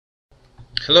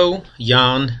Hello,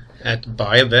 Jan at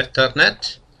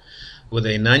buyavette.net with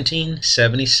a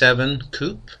 1977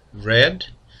 coupe, red,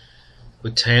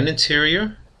 with tan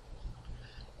interior.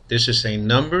 This is a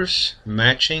numbers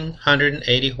matching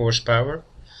 180 horsepower,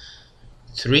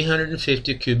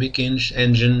 350 cubic inch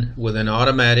engine with an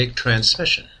automatic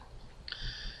transmission.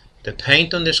 The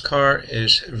paint on this car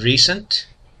is recent.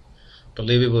 I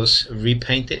believe it was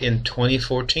repainted in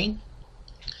 2014.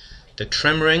 The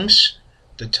trim rings,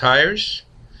 the tires,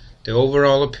 the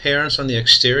overall appearance on the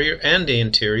exterior and the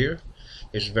interior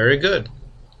is very good.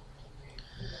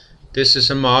 This is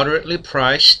a moderately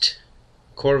priced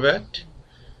Corvette.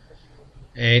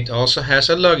 It also has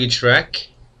a luggage rack.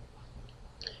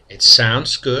 It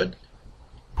sounds good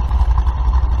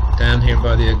down here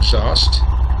by the exhaust.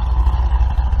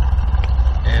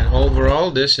 And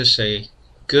overall, this is a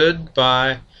good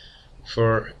buy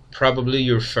for probably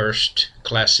your first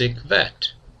classic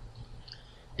Vette.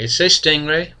 It's a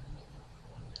Stingray.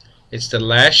 It's the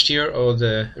last year of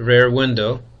the rear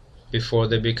window before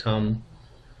they become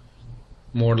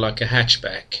more like a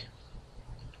hatchback.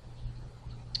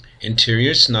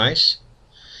 Interior is nice.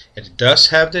 It does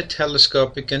have the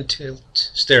telescopic and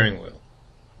tilt steering wheel.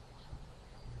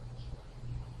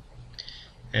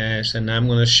 And I'm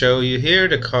going to show you here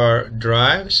the car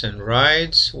drives and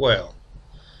rides well.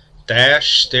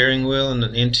 Dash, steering wheel, and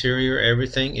the interior,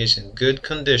 everything is in good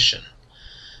condition.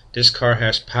 This car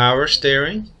has power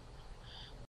steering.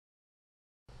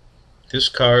 This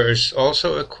car is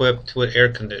also equipped with air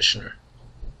conditioner.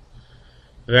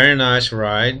 Very nice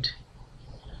ride.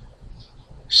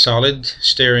 Solid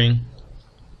steering.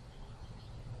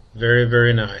 Very,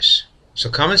 very nice. So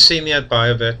come and see me at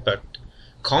Buyavette, but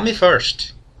call me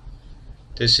first.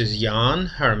 This is Jan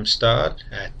Hermstad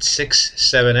at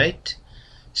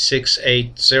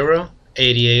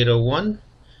 678-680-8801.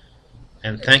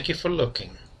 And thank you for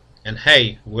looking. And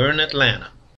hey, we're in Atlanta.